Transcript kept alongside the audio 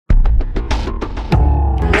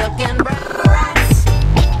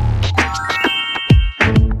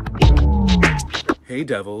Hey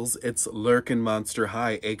Devils, it's Lurkin Monster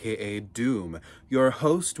High, a.k.a. Doom, your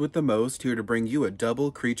host with the most, here to bring you a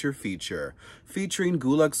double creature feature, featuring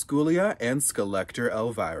Ghouluxe Ghoulia and Skullector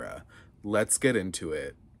Elvira. Let's get into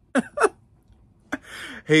it.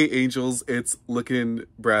 Hey angels, it's Lurkin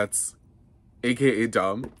Bratz, a.k.a.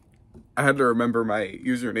 Dom. I had to remember my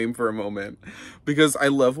username for a moment, because I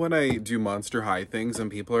love when I do Monster High things and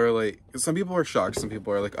people are like, some people are shocked, some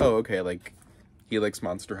people are like, oh okay, like, he likes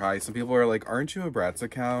Monster High. Some people are like, aren't you a Bratz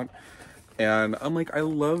account? And I'm like, I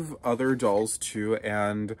love other dolls too.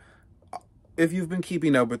 And if you've been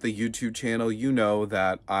keeping up with the YouTube channel, you know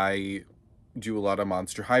that I do a lot of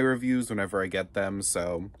Monster High reviews whenever I get them.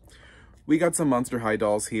 So we got some Monster High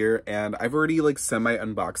dolls here, and I've already like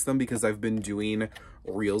semi-unboxed them because I've been doing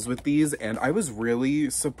reels with these. And I was really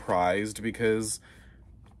surprised because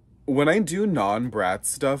when I do non-Bratz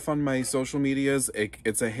stuff on my social medias,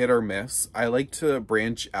 it's a hit or miss. I like to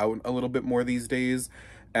branch out a little bit more these days,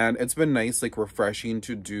 and it's been nice, like, refreshing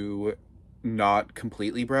to do not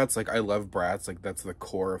completely Bratz. Like, I love Bratz, like, that's the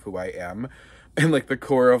core of who I am, and, like, the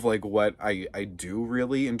core of, like, what I do,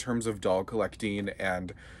 really, in terms of doll collecting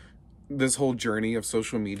and this whole journey of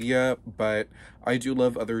social media. But I do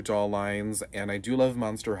love other doll lines, and I do love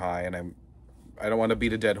Monster High, and I don't want to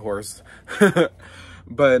beat a dead horse,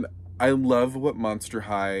 but I love what Monster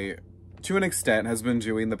High, to an extent, has been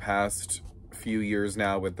doing the past few years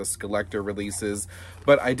now with the Skullector releases,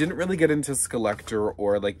 but I didn't really get into Skullector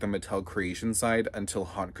or like the Mattel creation side until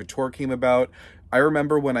Haute Couture came about. I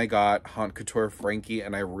remember when I got Haute Couture Frankie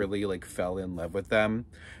and I really like fell in love with them.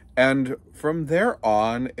 And from there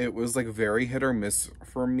on, it was like very hit or miss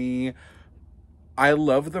for me. I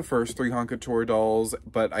love the first three Haute Couture dolls,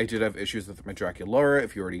 but I did have issues with my Draculaura.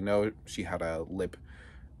 If you already know, she had a lip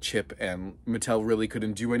chip and Mattel really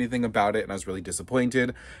couldn't do anything about it, and I was really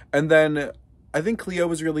disappointed. And then I think Cleo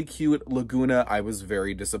was really cute. Laguna I was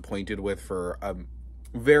very disappointed with for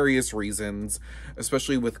various reasons,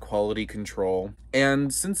 especially with quality control.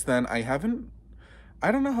 And since then I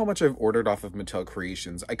don't know how much I've ordered off of Mattel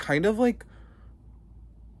Creations. I kind of like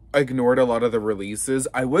ignored a lot of the releases.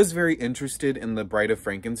 I was very interested in the Bride of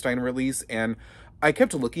Frankenstein release, and I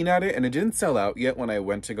kept looking at it, and it didn't sell out yet when I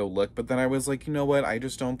went to go look, but then I was like, you know what, I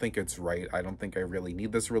just don't think it's right. I don't think I really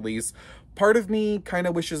need this release. Part of me kind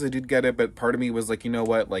of wishes I did get it, but part of me was like, you know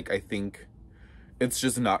what, like, I think it's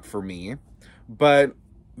just not for me. But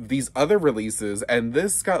these other releases, and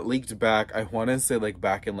this got leaked back, I want to say like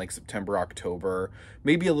back in like September, October,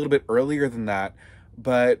 maybe a little bit earlier than that,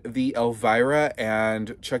 but the Elvira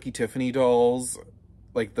and Chucky Tiffany dolls,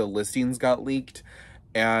 like the listings got leaked,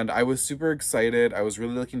 and I was super excited. I was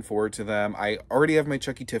really looking forward to them. I already have my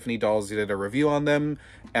Chucky Tiffany dolls. I did a review on them,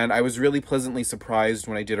 and I was really pleasantly surprised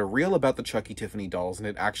when I did a reel about the Chucky Tiffany dolls, and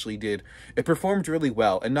it performed really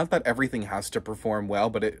well. And not that everything has to perform well,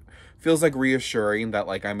 but it feels like reassuring that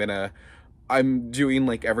like I'm doing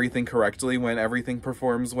like everything correctly when everything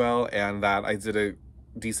performs well, and that I did a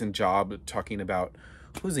decent job talking about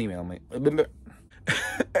who's emailing me.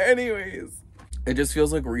 Anyways, it just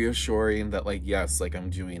feels like reassuring that like, yes, like I'm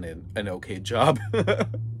doing an okay job.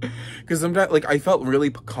 Because sometimes like I felt really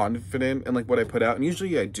confident in like what I put out, and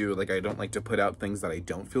usually I do. Like, I don't like to put out things that I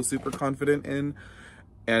don't feel super confident in,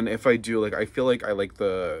 and if I do, like I feel like I like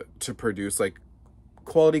to produce like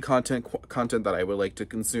quality content that I would like to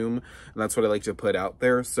consume, and that's what I like to put out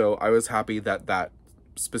there. So I was happy that that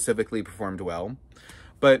specifically performed well.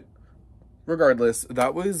 But regardless,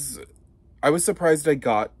 I was surprised I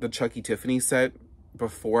got the Chucky Tiffany set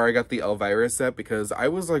before I got the Elvira set, because I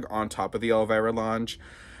was like on top of the Elvira launch,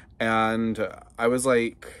 and I was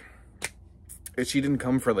like, she didn't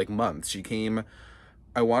come for like months. She came,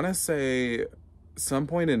 I want to say some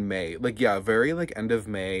point in May, like, yeah, very like end of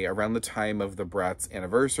May, around the time of the Bratz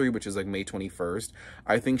anniversary, which is like May 21st.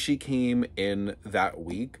 I think she came in that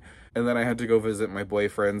week. And then I had to go visit my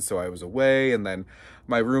boyfriend, so I was away, and then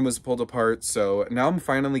my room was pulled apart. So now I'm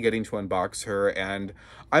finally getting to unbox her, and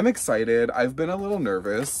I'm excited. I've been a little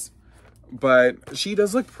nervous, but she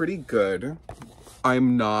does look pretty good.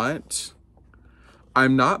 I'm not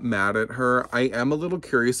mad at her. I am a little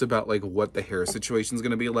curious about like what the hair situation is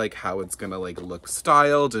going to be like, how it's going to like look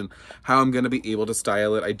styled, and how I'm going to be able to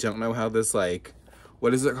style it. I don't know how this, like,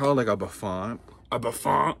 what is it called? Like a bouffant? A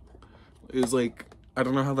bouffant is like, I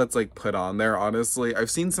don't know how that's like put on there, honestly. I've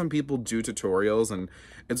seen some people do tutorials, and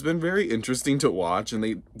it's been very interesting to watch, and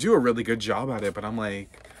they do a really good job at it, but I'm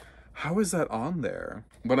like, how is that on there?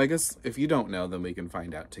 But I guess if you don't know, then we can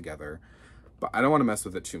find out together. But I don't want to mess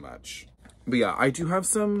with it too much. But yeah, I do have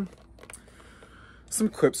some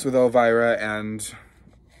quips with Elvira, and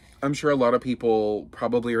I'm sure a lot of people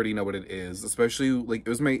probably already know what it is, especially, like, it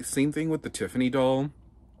was my same thing with the Tiffany doll,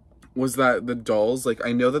 was that the dolls, like,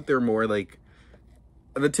 I know that they're more, like,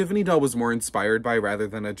 the Tiffany doll was more inspired by rather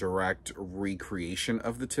than a direct recreation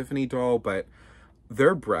of the Tiffany doll, but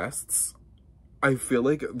their breasts, I feel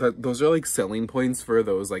like that those are, like, selling points for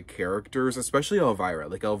those, like, characters, especially Elvira.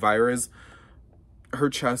 Like, Elvira's, her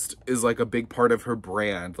chest is, like, a big part of her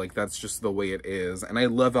brand. Like, that's just the way it is. And I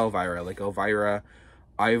love Elvira. Like, Elvira,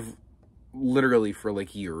 I've literally for,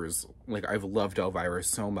 like, years, like, I've loved Elvira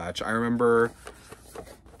so much. I remember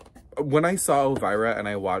when I saw Elvira and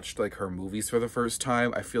I watched, like, her movies for the first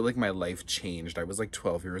time, I feel like my life changed. I was, like,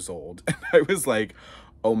 12 years old. And I was like,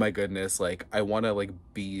 oh my goodness, like, I want to, like,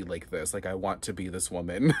 be like this. Like, I want to be this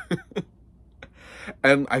woman.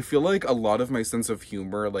 And I feel like a lot of my sense of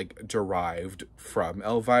humor, like, derived from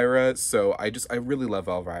Elvira. So I really love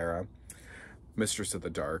Elvira, Mistress of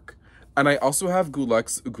the Dark. And I also have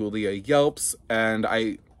Ghouluxe Ghoulia Yelps. And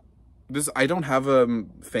I don't have a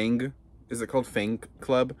Fang, is it called Fang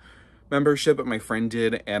Club membership? But my friend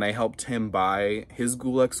did. And I helped him buy his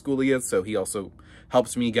Ghouluxe Ghoulia. So he also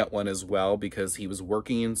helped me get one as well because he was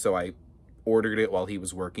working. So I ordered it while he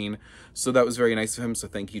was working, so that was very nice of him. So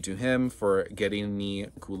thank you to him for getting me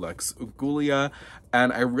Ghouluxe Ghoulia.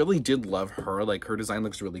 And I really did love her. Like, her design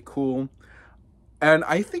looks really cool, and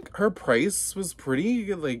I think her price was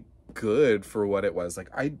pretty, like, good for what it was. Like,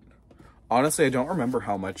 honestly, I don't remember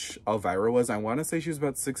how much Elvira was. I want to say she was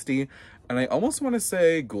about 60, and I almost want to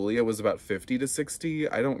say Ghoulia was about 50 to 60.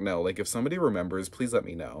 I don't know. Like, if somebody remembers, please let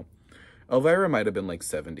me know. Elvira might have been like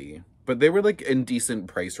 70, but they were, like, in decent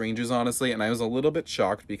price ranges, honestly. And I was a little bit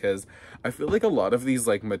shocked because I feel like a lot of these,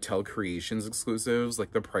 like, Mattel Creations exclusives,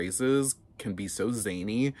 like, the prices can be so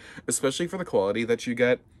zany, especially for the quality that you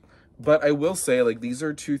get. But I will say, like, these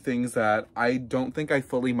are two things that I don't think I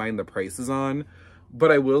fully mind the prices on,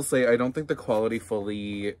 but I will say I don't think the quality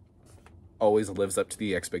fully always lives up to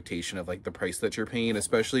the expectation of, like, the price that you're paying,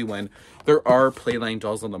 especially when there are Playline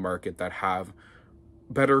dolls on the market that have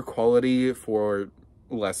better quality for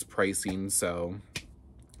less pricing. So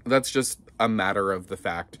that's just a matter of the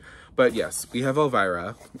fact. But yes, we have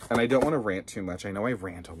Elvira, and I don't want to rant too much. I know I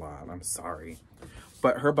rant a lot, I'm sorry,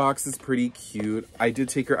 but her box is pretty cute. I did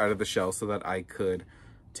take her out of the shell so that I could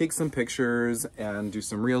take some pictures and do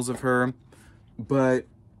some reels of her, but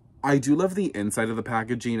I do love the inside of the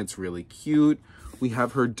packaging. It's really cute. We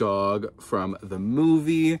have her dog from the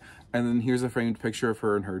movie, and then here's a framed picture of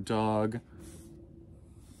her and her dog.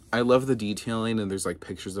 I love the detailing, and there's, like,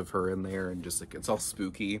 pictures of her in there, and just, like, it's all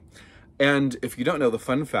spooky. And if you don't know, the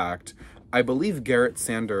fun fact, I believe Garrett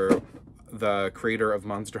Sander, the creator of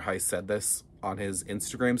Monster High, said this on his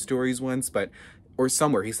Instagram stories once, or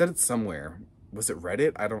somewhere. He said it somewhere. Was it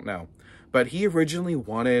Reddit? I don't know. But he originally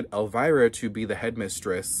wanted Elvira to be the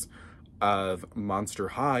headmistress of Monster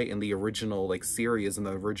High in the original, like, series and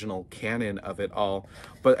the original canon of it all,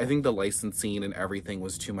 but I think the licensing and everything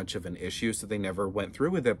was too much of an issue, so they never went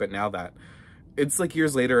through with it. But now that it's, like,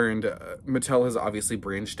 years later, and Mattel has obviously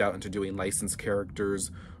branched out into doing licensed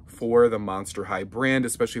characters for the Monster High brand,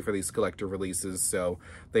 especially for these collector releases, so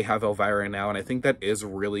they have Elvira now, and I think that is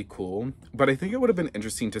really cool. But I think it would have been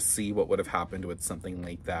interesting to see what would have happened with something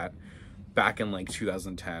like that back in, like,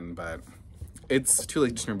 2010, but it's too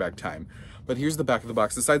late to turn back time. But here's the back of the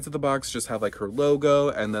box. The sides of the box just have, like, her logo,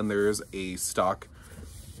 and then there's a stock,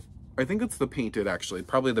 I think it's the painted, actually,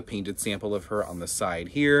 probably the painted sample of her on the side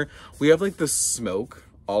here. We have, like, the smoke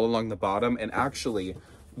all along the bottom, and actually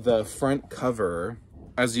the front cover,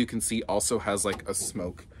 as you can see, also has, like, a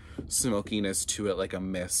smokiness to it, like a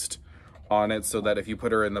mist on it, so that if you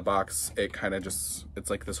put her in the box, it kind of just, it's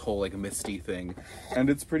like this whole, like, misty thing, and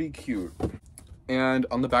it's pretty cute. And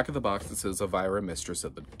on the back of the box, it says Elvira, Mistress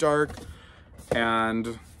of the Dark.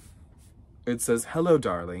 And it says, hello,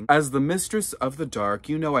 darling. As the Mistress of the Dark,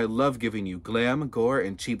 you know I love giving you glam, gore,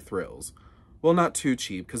 and cheap thrills. Well, not too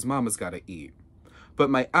cheap, because mama's gotta eat. But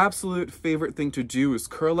my absolute favorite thing to do is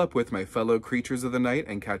curl up with my fellow creatures of the night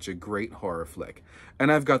and catch a great horror flick.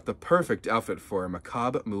 And I've got the perfect outfit for a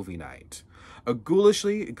macabre movie night. A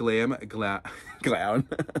ghoulishly glam clown.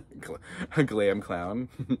 A glam clown.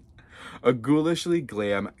 A ghoulishly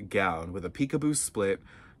glam gown with a peekaboo split,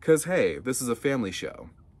 cause hey, this is a family show.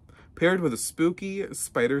 Paired with a spooky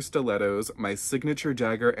spider stilettos, my signature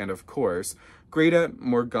dagger, and of course, Greta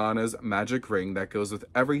Morgana's magic ring that goes with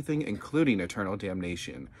everything, including eternal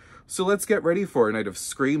damnation. So let's get ready for a night of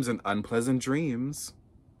screams and unpleasant dreams.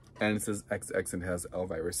 And it says XX and has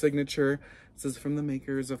Elvira's signature. It says from the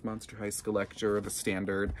makers of Monster High Skullector, the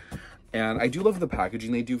standard. And I do love the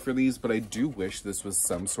packaging they do for these, but I do wish this was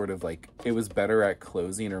some sort of like, it was better at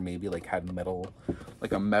closing, or maybe like had metal,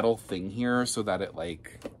 like a metal thing here so that it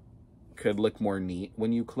like could look more neat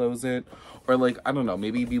when you close it. Or like, I don't know,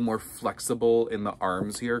 maybe be more flexible in the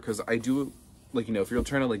arms here, because I do, like, you know, if you're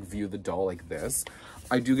trying to like view the doll like this,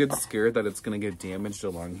 I do get scared that it's going to get damaged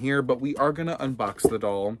along here. But we are going to unbox the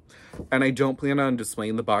doll, and I don't plan on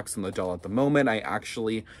displaying the box and the doll at the moment. I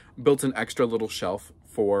actually built an extra little shelf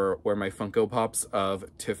for where my Funko Pops of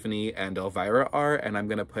Tiffany and Elvira are, and I'm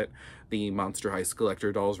going to put the Monster High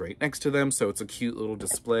Skullector dolls right next to them, so it's a cute little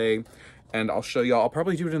display. And I'll show y'all, I'll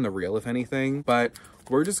probably do it in the reel if anything, but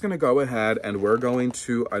we're just going to go ahead and we're going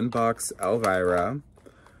to unbox Elvira.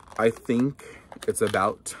 I think it's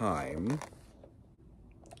about time.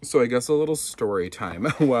 So I guess a little story time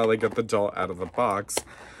while I get the doll out of the box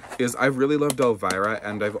is I've really loved Elvira,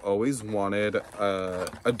 and I've always wanted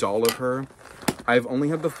a doll of her. I've only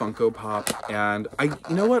had the Funko Pop, and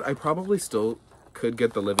you know what? I probably still could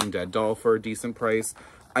get the Living Dead doll for a decent price.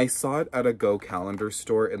 I saw it at a Go Calendar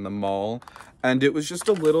store in the mall, and it was just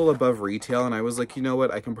a little above retail, and I was like, you know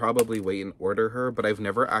what? I can probably wait and order her, but I've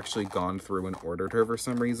never actually gone through and ordered her for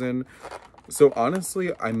some reason. So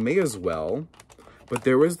honestly, I may as well. But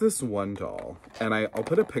there was this one doll, and I'll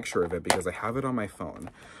put a picture of it because I have it on my phone.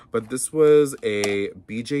 But this was a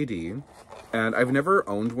BJD, and I've never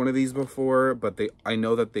owned one of these before, but I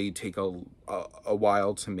know that they take a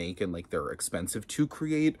while to make, and like they're expensive to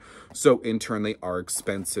create. So in turn, they are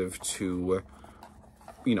expensive to,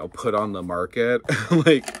 you know, put on the market.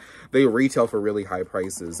 Like, they retail for really high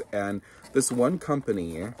prices. And this one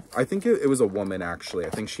company, I think it was a woman actually, I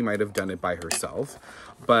think she might have done it by herself,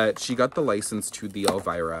 but she got the license to the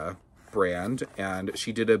Elvira brand, and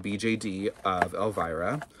she did a BJD of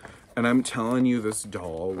Elvira. And I'm telling you, this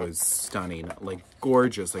doll was stunning, like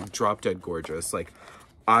gorgeous, like drop dead gorgeous. Like,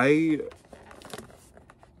 I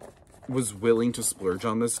was willing to splurge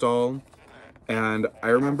on this doll. And I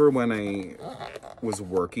remember when I was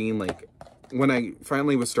working, like when I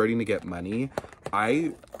finally was starting to get money,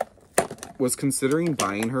 I was considering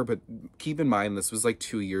buying her, but keep in mind, this was like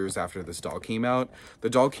 2 years after this doll came out. The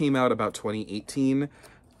doll came out about 2018,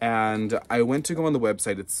 and I went to go on the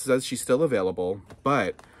website. It says she's still available,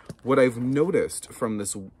 but what I've noticed from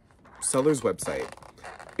this seller's website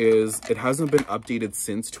is it hasn't been updated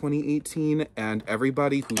since 2018, and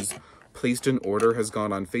everybody who's placed an order has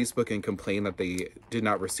gone on Facebook and complained that they did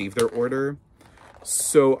not receive their order.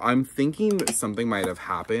 So I'm thinking something might have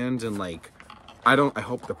happened, and like, I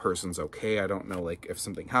hope the person's okay. I don't know like if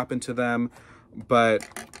something happened to them, but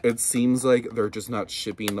it seems like they're just not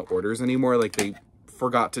shipping the orders anymore. Like, they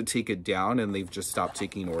forgot to take it down and they've just stopped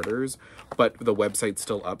taking orders, but the website's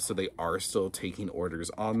still up, so they are still taking orders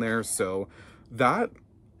on there. So that,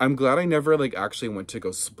 I'm glad I never like actually went to go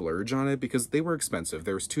splurge on it, because they were expensive.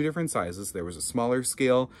 There was 2 different sizes. There was a smaller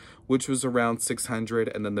scale, which was around 600,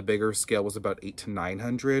 and then the bigger scale was about 800 to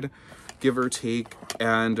 900, give or take.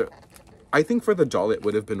 And I think for the doll, it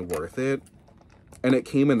would have been worth it. And it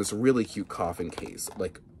came in this really cute coffin case.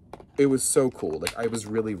 Like, it was so cool. Like, I was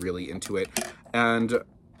really, really into it. And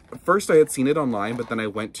first I had seen it online, but then I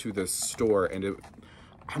went to this store, and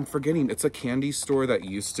I'm forgetting, it's a candy store that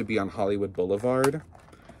used to be on Hollywood Boulevard.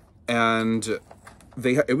 And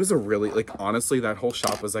it was a really, like, honestly, that whole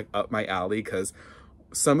shop was like up my alley, because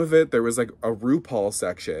some of it, there was like a RuPaul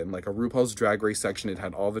section, like a RuPaul's Drag Race section. It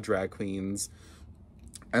had all the drag queens.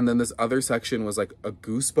 And then this other section was like a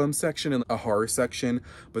Goosebumps section and a horror section,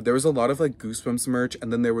 but there was a lot of like Goosebumps merch.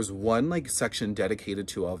 And then there was one like section dedicated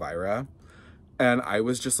to Elvira. And I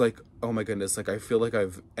was just like, oh my goodness, like I feel like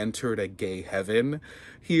I've entered a gay heaven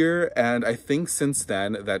here. And I think since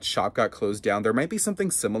then that shop got closed down. There might be something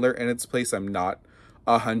similar in its place. I'm not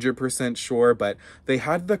 100% sure, but they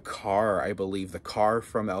had the car, I believe, the car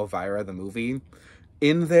from Elvira, the movie,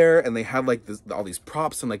 in there, and they had like all these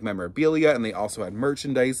props and like memorabilia, and they also had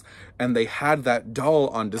merchandise, and they had that doll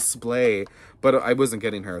on display. But I wasn't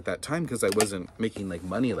getting her at that time because I wasn't making like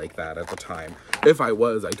money like that at the time. If I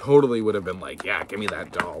was, I totally would have been like, yeah, give me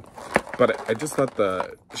that doll. But I just thought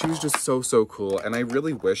she was just so cool, and I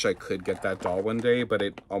really wish I could get that doll one day, but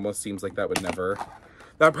it almost seems like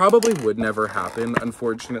that probably would never happen,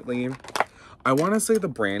 unfortunately. I want to say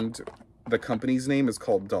the company's name is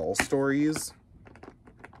called Doll Stories.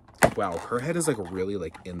 Wow, her head is like really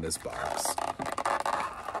like in this box.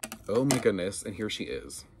 Oh my goodness, and here she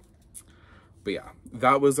is. But yeah,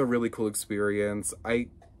 that was a really cool experience. You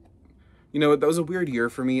know, that was a weird year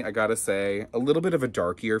for me, I gotta say. A little bit of a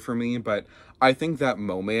dark year for me, but I think that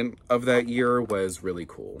moment of that year was really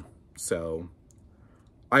cool. So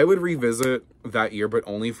I would revisit that year, but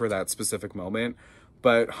only for that specific moment.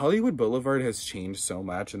 But Hollywood Boulevard has changed so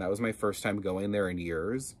much, and that was my first time going there in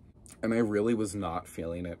years. And I really was not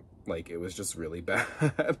feeling it. Like, it was just really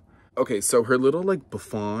bad. Okay, so her little, like,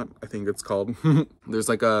 bouffant, I think it's called. There's,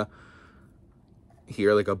 like,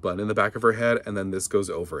 here, like, a bun in the back of her head, and then this goes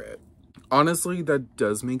over it. Honestly, that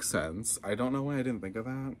does make sense. I don't know why I didn't think of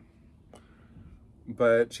that.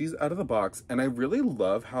 But she's out of the box, and I really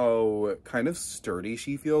love how kind of sturdy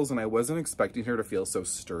she feels, and I wasn't expecting her to feel so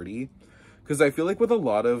sturdy. Because I feel like with a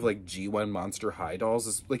lot of, like, G1 Monster High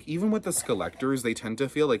dolls, like, even with the Skullectors, they tend to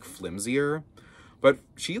feel, like, flimsier. But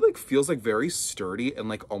she, like, feels, like, very sturdy and,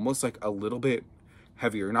 like, almost, like, a little bit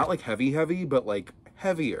heavier. Not, like, heavy, but, like,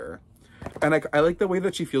 heavier. And I like the way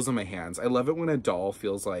that she feels in my hands. I love it when a doll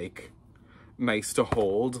feels, like, nice to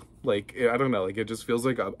hold. Like, I don't know, like, it just feels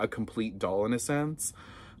like a complete doll in a sense.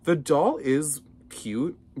 The doll is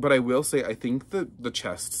cute, but I will say I think the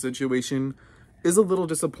chest situation is a little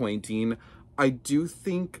disappointing. I do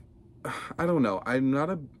think, I don't know,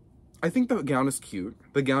 I think the gown is cute.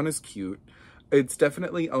 The gown is cute. It's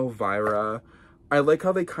definitely Elvira. I like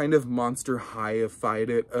how they kind of Monster High-ified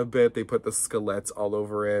it a bit. They put the skeletons all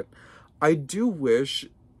over it. I do wish,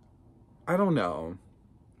 I don't know.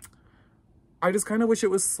 I just kind of wish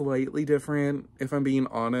it was slightly different, if I'm being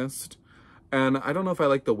honest. And I don't know if I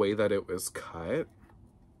like the way that it was cut.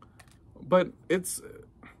 But it's,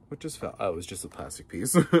 what just fell? Oh, it was just a plastic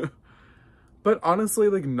piece. But honestly,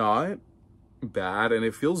 like, not bad. And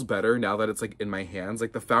it feels better now that it's, like, in my hands.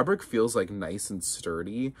 Like, the fabric feels, like, nice and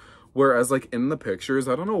sturdy. Whereas, like, in the pictures,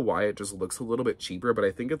 I don't know why it just looks a little bit cheaper, but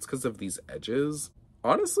I think it's because of these edges.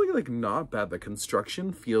 Honestly, like, not bad. The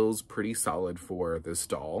construction feels pretty solid for this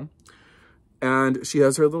doll. And she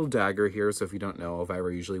has her little dagger here. So if you don't know,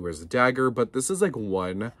 Elvira usually wears a dagger, but this is like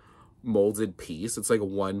one molded piece. It's like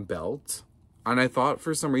one belt. And I thought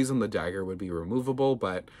for some reason the dagger would be removable,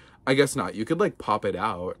 but I guess not. You could like pop it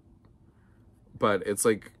out, but it's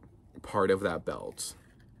like part of that belt.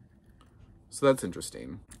 So that's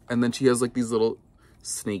interesting. And then she has like these little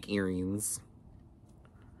snake earrings.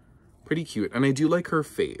 Pretty cute. And I do like her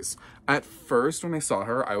face. At first when I saw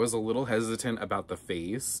her, I was a little hesitant about the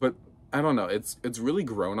face, but I don't know, it's really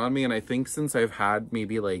grown on me, and I think since I've had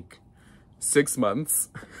maybe like 6 months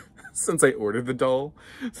since I ordered the doll,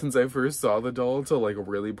 since I first saw the doll to like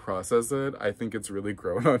really process it, I think it's really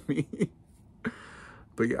grown on me.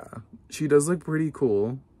 But yeah, she does look pretty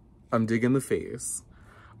cool. I'm digging the face.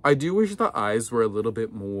 I do wish the eyes were a little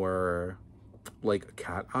bit more like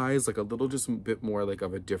cat eyes, like a little just a bit more like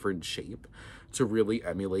of a different shape to really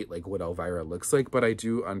emulate like what Elvira looks like, but I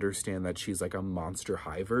do understand that she's like a Monster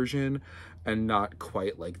High version and not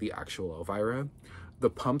quite like the actual Elvira. The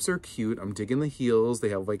pumps are cute. I'm digging the heels. They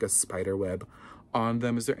have like a spider web on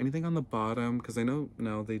them. Is there anything on the bottom? Because I know,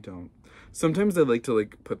 no, they don't. Sometimes I like to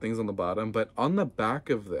like put things on the bottom, but on the back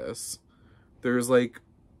of this, there's like,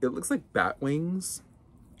 it looks like bat wings,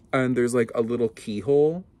 and there's like a little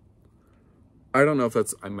keyhole. I don't know if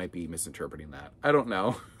that's, I might be misinterpreting that. I don't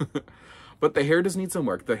know. But the hair does need some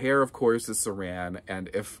work. The hair, of course, is saran. And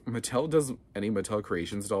if Mattel does any Mattel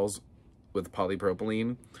Creations dolls with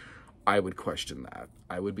polypropylene, I would question that.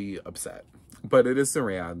 I would be upset. But it is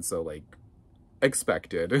saran, so, like,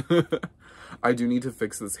 expected. I do need to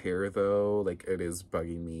fix this hair, though. Like, it is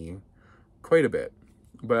bugging me quite a bit.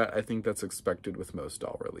 But I think that's expected with most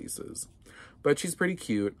doll releases. But she's pretty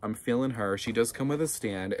cute. I'm feeling her. She does come with a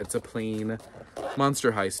stand. It's a plain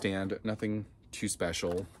Monster High stand. Nothing too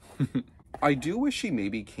special. I do wish she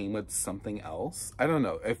maybe came with something else. I don't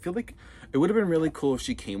know. I feel like it would have been really cool if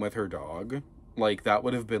she came with her dog. Like, that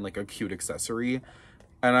would have been, like, a cute accessory.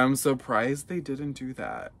 And I'm surprised they didn't do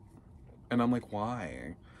that. And I'm like,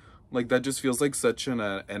 why? Like, that just feels like such an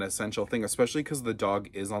essential thing, especially because the dog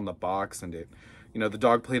is on the box and it, you know, the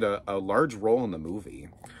dog played a large role in the movie.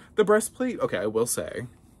 The breastplate, okay, I will say,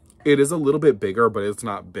 it is a little bit bigger, but it's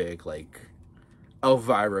not big like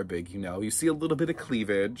Elvira big, you know. You see a little bit of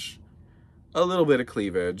cleavage.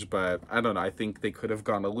 But I don't know. I think they could have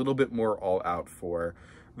gone a little bit more all out for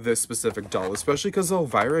this specific doll, especially because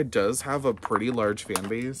Elvira does have a pretty large fan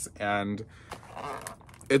base, and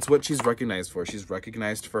it's what she's recognized for. She's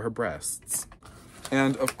recognized for her breasts.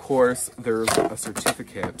 And of course, there's a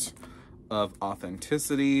certificate of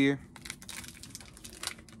authenticity.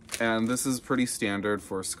 And this is pretty standard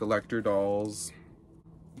for Skullector dolls.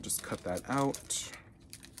 Just cut that out.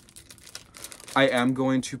 I am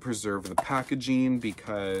going to preserve the packaging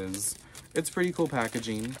because it's pretty cool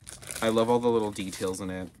packaging. I love all the little details in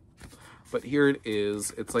it. But here it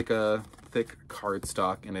is. It's like a thick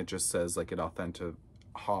cardstock, and it just says like it authenticates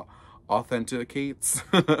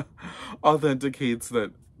authenticates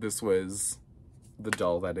that this was the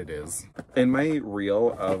doll that it is. In my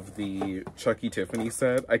reel of the Chucky Tiffany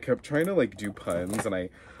set, I kept trying to like do puns, and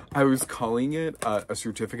I was calling it a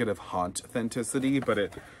certificate of haunt authenticity,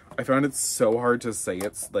 but I found it so hard to say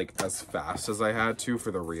it's like as fast as I had to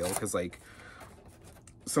for the reel, because like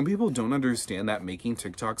some people don't understand that making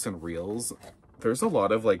TikToks and reels, there's a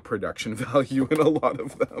lot of like production value in a lot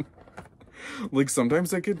of them. Like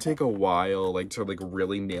sometimes it could take a while like to like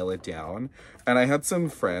really nail it down. And I had some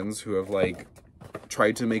friends who have like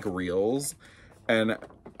tried to make reels and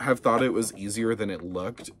have thought it was easier than it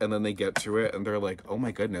looked, and then they get to it and they're like, oh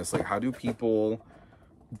my goodness, like how do people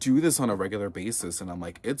do this on a regular basis? And I'm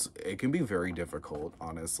like, it can be very difficult,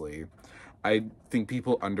 honestly. I think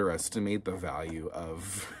people underestimate the value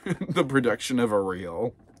of the production of a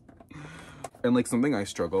reel. And like something I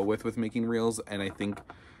struggle with making reels, and I think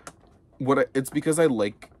it's because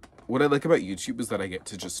what I like about YouTube is that I get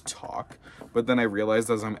to just talk, but then I realize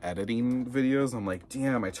as I'm editing videos, I'm like,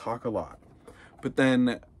 damn, I talk a lot. But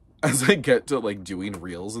then as I get to like doing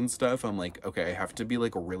reels and stuff, I'm like, okay, I have to be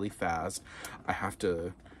like really fast. I have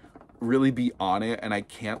to really be on it, and I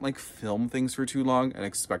can't like film things for too long and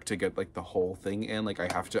expect to get like the whole thing in. Like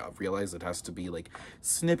I have to realize it has to be like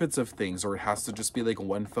snippets of things, or it has to just be like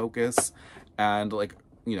one focus and like,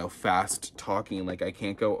 you know, fast talking. Like I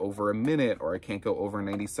can't go over a minute, or I can't go over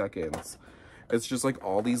 90 seconds. It's just like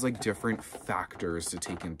all these like different factors to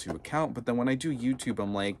take into account. But then when I do YouTube,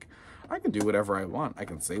 I'm like, I can do whatever I want. I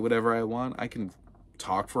can say whatever I want. I can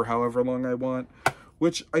talk for however long I want,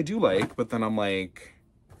 which I do like. But then I'm like,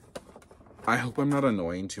 I hope I'm not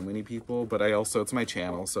annoying too many people, but it's my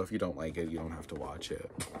channel, so if you don't like it, you don't have to watch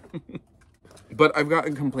it. But I've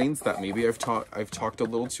gotten complaints that maybe I've talked a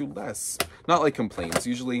little too less. Not like complaints.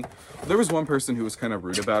 Usually, there was one person who was kind of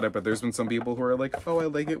rude about it, but there's been some people who are like, oh, I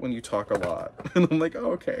like it when you talk a lot. And I'm like,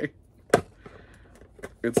 oh, okay.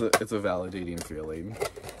 It's a validating feeling.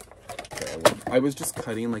 Okay, I was just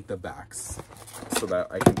cutting like the backs so that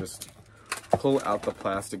I can just pull out the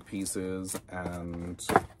plastic pieces and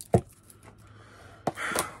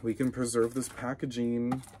we can preserve this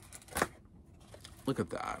packaging. Look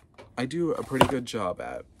at that. I do a pretty good job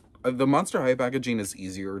at the Monster High packaging is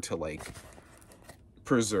easier to like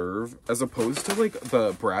preserve, as opposed to like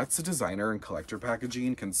the Bratz designer and collector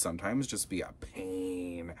packaging can sometimes just be a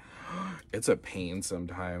pain. It's a pain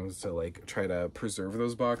sometimes to like try to preserve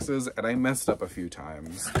those boxes, and I messed up a few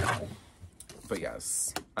times. But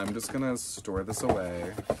yes, I'm just gonna store this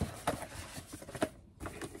away.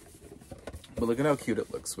 But look at how cute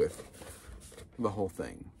it looks with the whole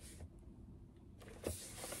thing.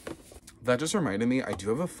 That just reminded me, I do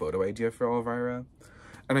have a photo idea for Elvira.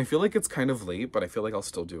 And I feel like it's kind of late, but I feel like I'll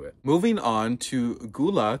still do it. Moving on to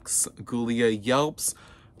Ghouluxe Ghoulia Yelps.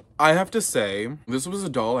 I have to say, this was a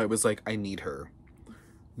doll I was like, I need her.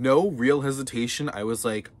 No real hesitation. I was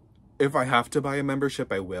like, if I have to buy a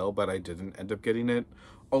membership, I will, but I didn't end up getting it.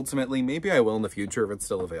 Ultimately, maybe I will in the future if it's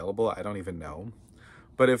still available. I don't even know.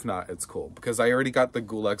 But if not, it's cool, because I already got the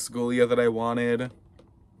Ghouluxe Ghoulia that I wanted.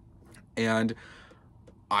 And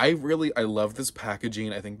I love this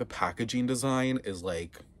packaging. I think the packaging design is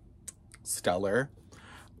like stellar.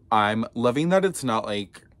 I'm loving that it's not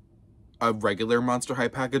like a regular Monster High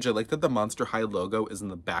package. I like that the Monster High logo is in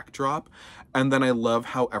the backdrop. And then I love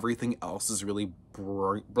how everything else is really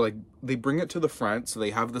like they bring it to the front. So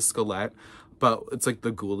they have the skelette, but it's like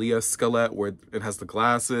the Ghoulia skelette where it has the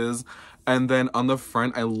glasses. And then on the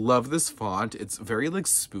front, I love this font. It's very like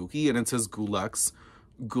spooky, and it says Ghouluxe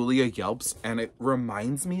Ghoulia Yelps, and it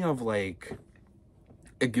reminds me of like,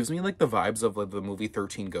 it gives me like the vibes of like the movie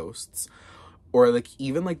 13 Ghosts, or like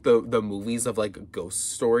even like the movies of like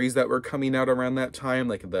ghost stories that were coming out around that time,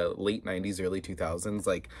 like the late 90s, early 2000s.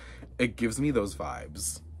 Like it gives me those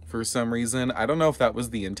vibes for some reason. I don't know if that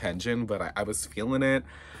was the intention, but I was feeling it.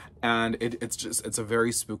 And it's a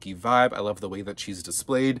very spooky vibe. I love the way that she's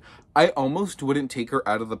displayed. I almost wouldn't take her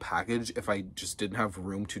out of the package if I just didn't have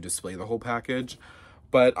room to display the whole package.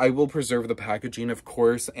 But I will preserve the packaging, of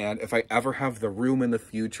course. And if I ever have the room in the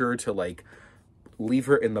future to like leave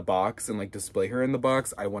her in the box and like display her in the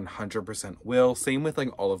box, I 100% will. Same with like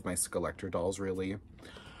all of my Skullector dolls, really.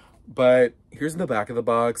 But here's the back of the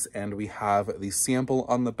box, and we have the sample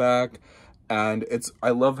on the back. And I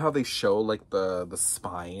love how they show like the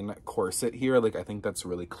spine corset here. Like I think that's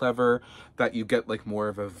really clever that you get like more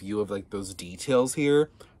of a view of like those details here.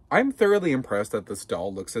 I'm thoroughly impressed that this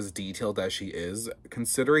doll looks as detailed as she is,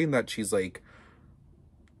 considering that she's like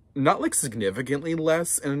not like significantly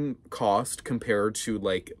less in cost compared to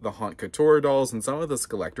like the Haunt Couture dolls and some of the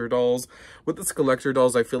Skullector dolls. With the Skullector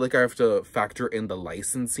dolls, I feel like I have to factor in the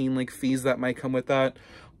licensing like fees that might come with that.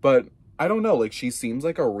 But I don't know, like, she seems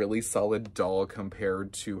like a really solid doll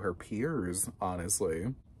compared to her peers,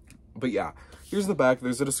 honestly. But yeah, here's the back.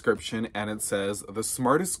 There's a description, and it says, the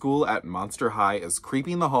smartest ghoul at Monster High is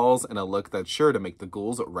creeping the halls in a look that's sure to make the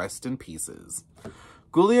ghouls rest in pieces.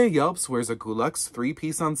 Ghoulia Yelps wears a Ghouluxe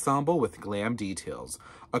three-piece ensemble with glam details.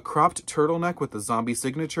 A cropped turtleneck with the zombie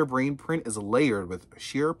signature brain print is layered with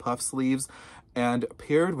sheer puff sleeves and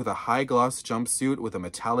paired with a high-gloss jumpsuit with a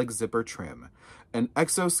metallic zipper trim. An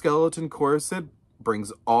exoskeleton corset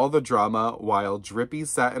brings all the drama, while drippy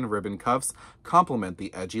satin ribbon cuffs complement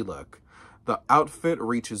the edgy look. The outfit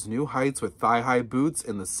reaches new heights with thigh-high boots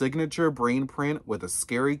in the signature brain print with a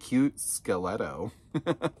scary cute stiletto.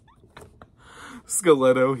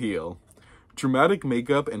 Stiletto heel. Dramatic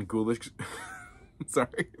makeup and ghoulish...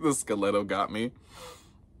 Sorry, the stiletto got me.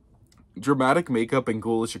 Dramatic makeup and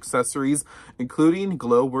ghoulish accessories, including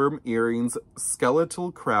glowworm earrings,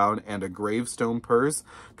 skeletal crown, and a gravestone purse,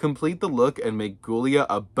 complete the look and make Ghoulia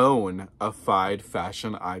a bona-fide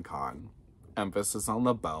fashion icon. Emphasis on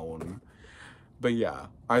the bone. But yeah,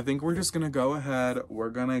 I think we're just gonna go ahead. We're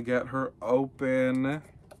gonna get her open.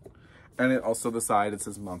 And it also, the side, it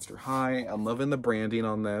says Monster High. I'm loving the branding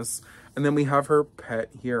on this. And then we have her pet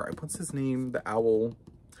here. What's his name? The owl.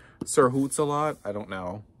 Sir Hoots-a-Lot? I don't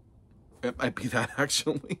know. It might be that,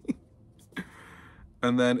 actually.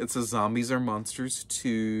 And then it says Zombies Are Monsters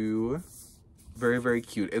Too. Very, very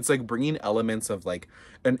cute. It's like bringing elements of like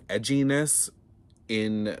an edginess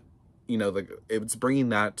in, you know, it's bringing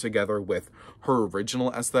that together with her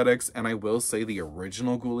original aesthetics. And I will say the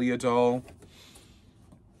original Ghoulia doll,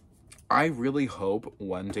 I really hope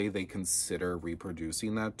one day they consider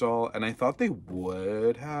reproducing that doll. And I thought they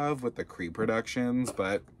would have with the Creep productions,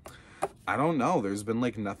 but I don't know. There's been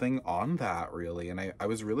like nothing on that really. And I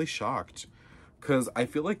was really shocked because I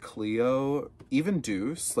feel like Cleo, even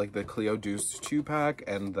Deuce, like the Cleo Deuce 2-pack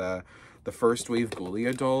and the first wave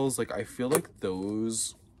Ghoulia dolls, like I feel like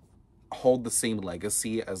those hold the same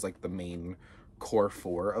legacy as like the main core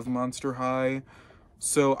 4 of Monster High.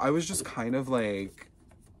 So I was just kind of like,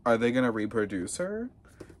 are they gonna reproduce her?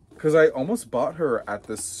 Because I almost bought her at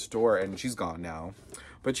this store and she's gone now.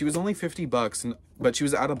 But she was only $50, but she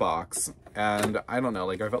was out of box. And I don't know,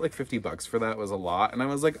 like I felt like $50 for that was a lot. And I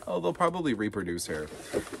was like, oh, they'll probably reproduce her.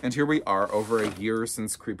 And here we are over a year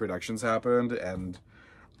since Creep Productions happened and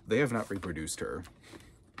they have not reproduced her.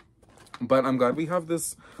 But I'm glad we have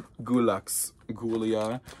this Ghouluxe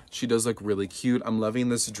Ghoulia. She does look really cute. I'm loving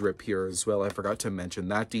this drip here as well. I forgot to mention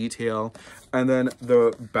that detail. And then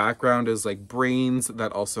the background is like brains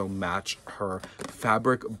that also match her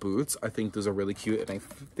fabric boots. I think those are really cute. And I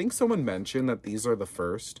think someone mentioned that these are the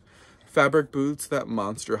first fabric boots that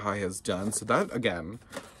Monster High has done. So that, again,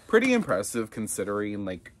 pretty impressive considering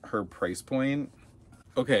like her price point.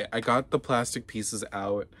 Okay, I got the plastic pieces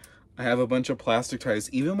out. I have a bunch of plastic ties.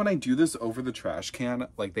 Even when I do this over the trash can,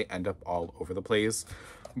 like they end up all over the place.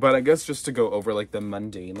 But I guess just to go over like the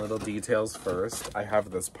mundane little details first, I have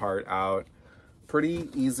this part out. Pretty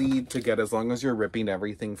easy to get as long as you're ripping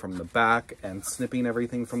everything from the back and snipping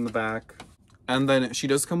everything from the back. And then she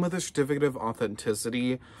does come with a certificate of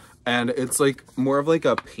authenticity. And it's like more of like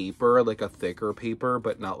a paper, like a thicker paper,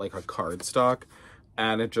 but not like a cardstock.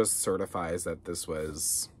 And it just certifies that this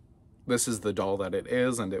is the doll that it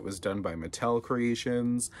is, and it was done by Mattel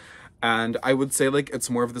Creations. And I would say like it's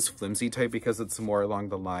more of this flimsy type because it's more along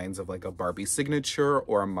the lines of like a Barbie signature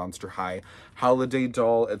or a Monster High holiday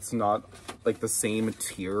doll. It's not like the same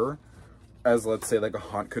tier as, let's say, like a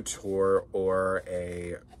Haute Couture or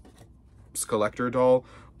a Skullector doll.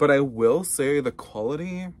 But I will say the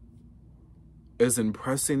quality is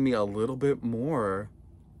impressing me a little bit more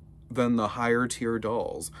than the higher tier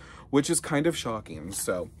dolls, which is kind of shocking.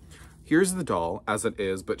 So here's the doll as it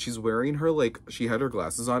is, but she's wearing her, like, she had her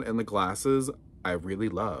glasses on, and the glasses I really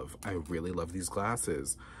love. I really love these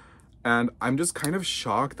glasses. And I'm just kind of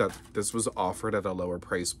shocked that this was offered at a lower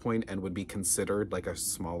price point and would be considered like a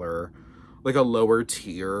smaller, like a lower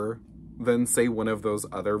tier than, say, one of those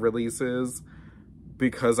other releases,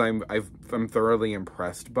 because I'm thoroughly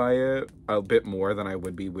impressed by it a bit more than I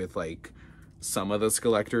would be with like some of the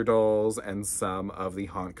Skullector dolls and some of the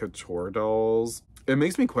Haute Couture dolls. It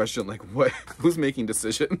makes me question, like, who's making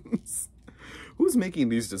decisions? Who's making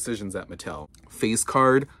these decisions at Mattel? Face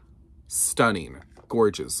card, stunning,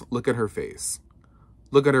 gorgeous. Look at her face.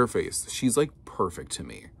 Look at her face. She's like perfect to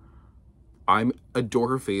me. I adore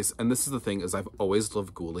her face, and this is the thing, is I've always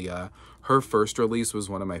loved Ghoulia. Her first release was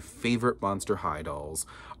one of my favorite Monster High dolls.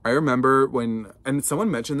 I remember when, and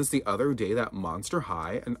someone mentioned this the other day, that Monster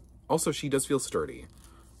High, and also she does feel sturdy.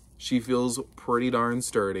 She feels pretty darn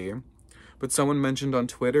sturdy. but someone mentioned on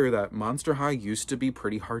Twitter that Monster High used to be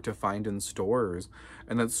pretty hard to find in stores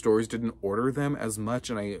and that stores didn't order them as much.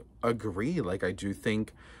 And I agree. Like, I do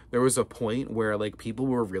think there was a point where like people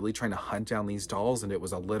were really trying to hunt down these dolls, and it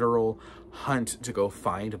was a literal hunt to go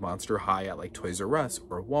find Monster High at like Toys R Us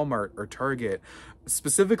or Walmart or Target,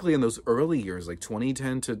 specifically in those early years, like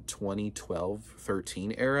 2010 to 2012,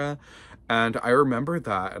 13 era. And I remember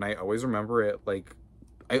that, and I always remember it, like,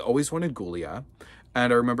 I always wanted Ghoulia.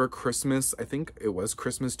 And I remember Christmas, I think it was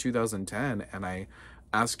Christmas 2010, and I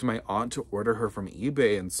asked my aunt to order her from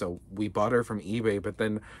eBay, and so we bought her from eBay. But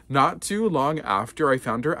then not too long after, I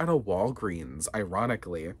found her at a Walgreens,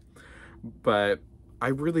 ironically. But I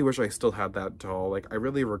really wish I still had that doll. Like, I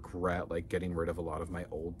really regret like getting rid of a lot of my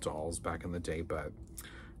old dolls back in the day, but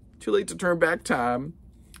too late to turn back time.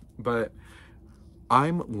 But I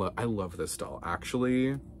love this doll.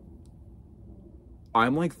 Actually,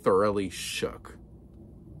 I'm like thoroughly shook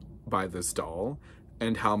by this doll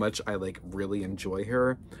and how much I like really enjoy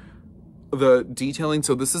her. The detailing,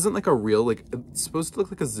 so this isn't like a real, like, it's supposed to look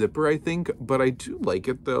like a zipper, I think, but I do like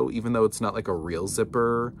it though, even though it's not like a real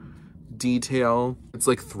zipper detail. It's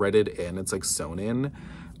like threaded in, it's like sewn in.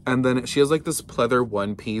 And then she has like this pleather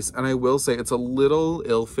one piece, and I will say it's a little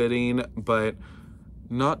ill-fitting, but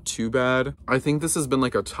not too bad. I think this has been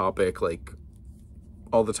like a topic like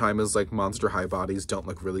all the time, is like Monster High bodies don't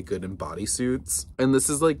look really good in bodysuits. And this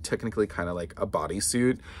is like technically kind of like a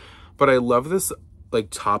bodysuit, but I love this like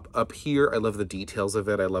top up here. I love the details of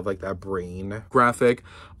it. I love like that brain graphic.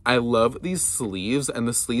 I love these sleeves, and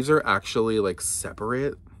the sleeves are actually like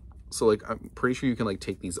separate. So like, I'm pretty sure you can like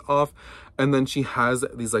take these off. And then she has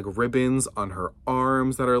these like ribbons on her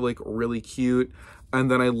arms that are like really cute. And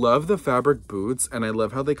then I love the fabric boots, and I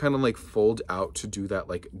love how they kind of like fold out to do that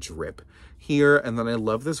like drip here. And then I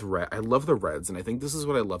love this red. I love the reds, and I think this is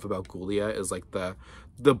what I love about Ghoulia, is like the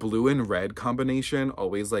blue and red combination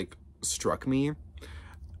always like struck me.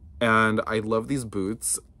 And I love these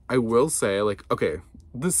boots. I will say, like, okay,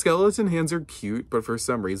 the skeleton hands are cute, but for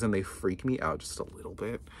some reason they freak me out just a little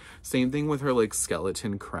bit. Same thing with her like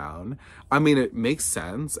skeleton crown. I mean, it makes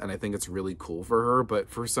sense, and I think it's really cool for her, but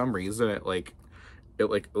for some reason it like,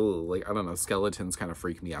 ooh, like, I don't know, skeletons kind of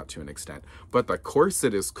freak me out to an extent. But the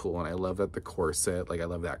corset is cool, and I love that the corset, like, I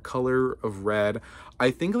love that color of red. I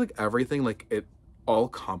think like everything, like, it all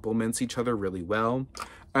complements each other really well.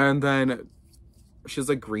 And then she has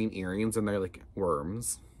like green earrings, and they're like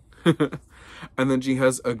worms. And then she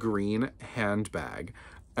has a green handbag,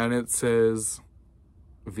 and it says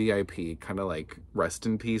VIP, kind of like rest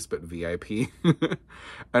in peace, but VIP.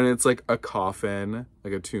 And it's like a coffin,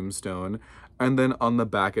 like a tombstone. And then on the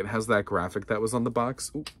back, it has that graphic that was on the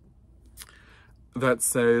box. Ooh, that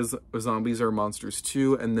says zombies are monsters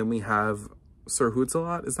too. And then we have Sir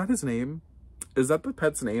Hoots-a-Lot. Is that his name? Is that the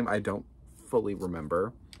pet's name? I don't fully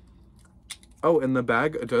remember. Oh, and the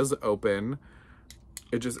bag does open.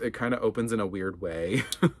 It kind of opens in a weird way.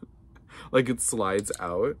 Like it slides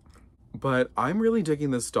out. But I'm really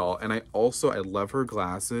digging this doll. And I love her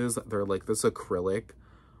glasses. They're like this acrylic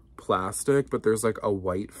plastic, but there's like a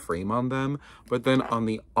white frame on them. But then on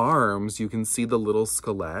the arms, you can see the little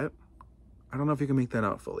skelet. I don't know if you can make that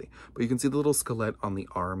out fully, but you can see the little skelet on the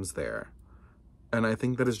arms there. And I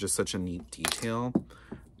think that is just such a neat detail.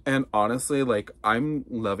 And honestly, like, I'm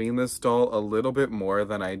loving this doll a little bit more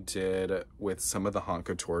than I did with some of the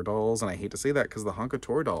Honkator dolls. And I hate to say that, because the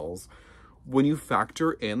Honkator dolls, when you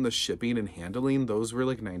factor in the shipping and handling, those were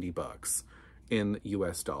like 90 bucks in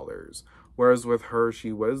US dollars. Whereas with her,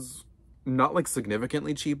 she was not like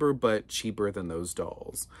significantly cheaper, but cheaper than those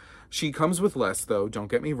dolls. She comes with less though, don't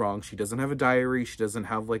get me wrong. She doesn't have a diary. She doesn't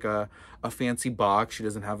have like a fancy box. She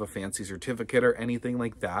doesn't have a fancy certificate or anything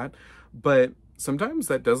like that. But sometimes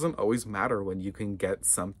that doesn't always matter when you can get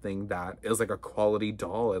something that is like a quality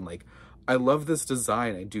doll. And like, I love this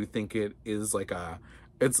design. I do think it is like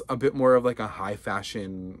it's a bit more of like a high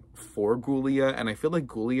fashion for Ghoulia. And I feel like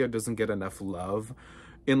Ghoulia doesn't get enough love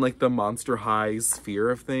in like the Monster High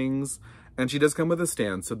sphere of things. And she does come with a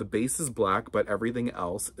stand. So the base is black, but everything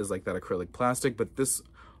else is like that acrylic plastic. But this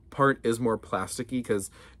part is more plasticky,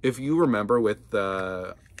 because if you remember with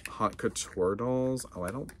the Haute Couture dolls,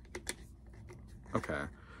 okay.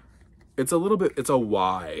 It's a little bit, it's a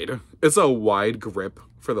wide grip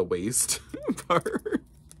for the waist part.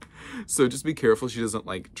 So just be careful she doesn't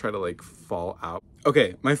like try to like fall out.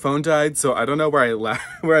 Okay, my phone died, so I don't know where I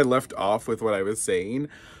left off with what I was saying.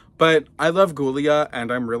 But I love Ghoulia,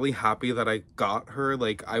 and I'm really happy that I got her.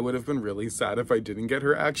 Like, I would have been really sad if I didn't get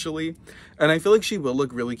her, actually. And I feel like she will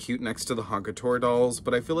look really cute next to the Honkator dolls,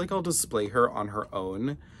 but I feel like I'll display her on her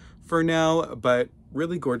own for now. But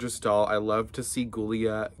really gorgeous doll. I love to see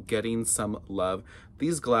Ghoulia getting some love.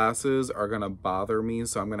 These glasses are gonna bother me,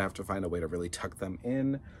 so I'm gonna have to find a way to really tuck them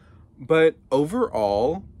in. But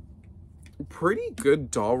overall, pretty good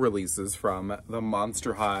doll releases from the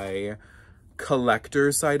Monster High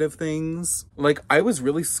collector side of things. Like, I was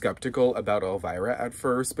really skeptical about Elvira at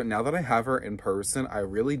first, but now that I have her in person, I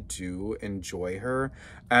really do enjoy her,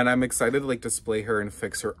 and I'm excited to like display her and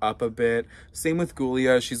fix her up a bit. Same with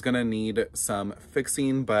Ghoulia. She's gonna need some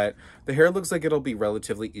fixing, but the hair looks like it'll be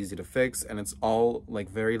relatively easy to fix, and it's all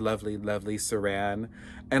like very lovely saran.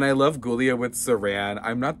 And I love Ghoulia with saran.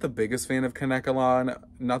 I'm not the biggest fan of Kanekalon.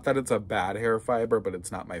 Not that it's a bad hair fiber, but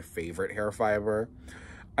it's not my favorite hair fiber.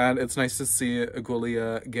 And it's nice to see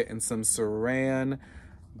Ghoulia getting some saran.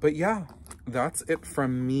 But yeah, that's it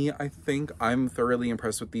from me. I think I'm thoroughly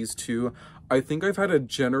impressed with these two. I think I've had a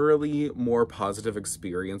generally more positive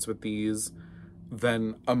experience with these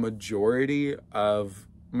than a majority of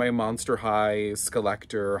my Monster High,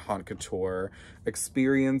 Skullector, Haute Couture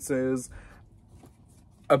experiences.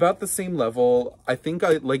 About the same level. I think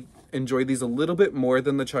I like enjoy these a little bit more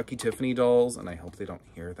than the Chucky Tiffany dolls, and I hope they don't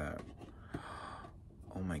hear that.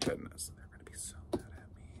 Oh my goodness, they're gonna be so mad at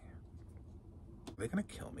me. Are they gonna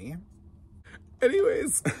kill me?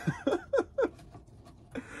 Anyways.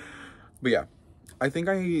 But yeah, I think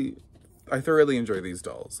I thoroughly enjoy these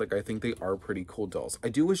dolls. Like, I think they are pretty cool dolls. I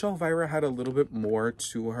do wish Elvira had a little bit more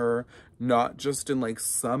to her, not just in like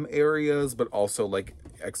some areas, but also like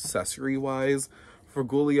accessory wise. For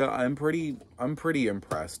Ghoulia, I'm pretty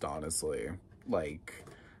impressed, honestly. Like,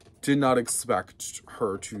 did not expect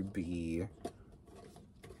her to be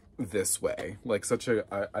this way, like such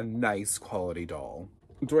a nice quality doll.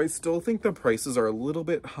 Do I still think the prices are a little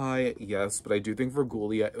bit high? Yes, but I do think for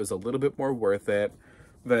Ghoulia it was a little bit more worth it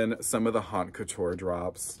than some of the Haute Couture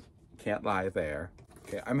drops. Can't lie there.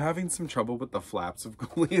 Okay, I'm having some trouble with the flaps of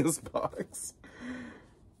Ghoulia's box,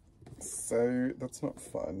 so that's not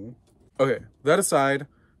fun. Okay, that aside,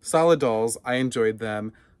 solid dolls. I enjoyed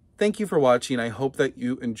them. Thank you for watching. I hope that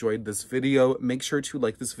you enjoyed this video. Make sure to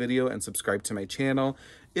like this video and subscribe to my channel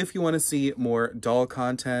if you want to see more doll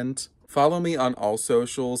content. Follow me on all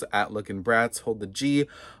socials at Lurkin Bratz, hold the G,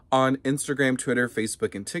 on Instagram, Twitter,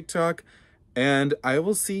 Facebook, and TikTok. And I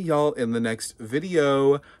will see y'all in the next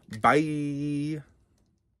video. Bye!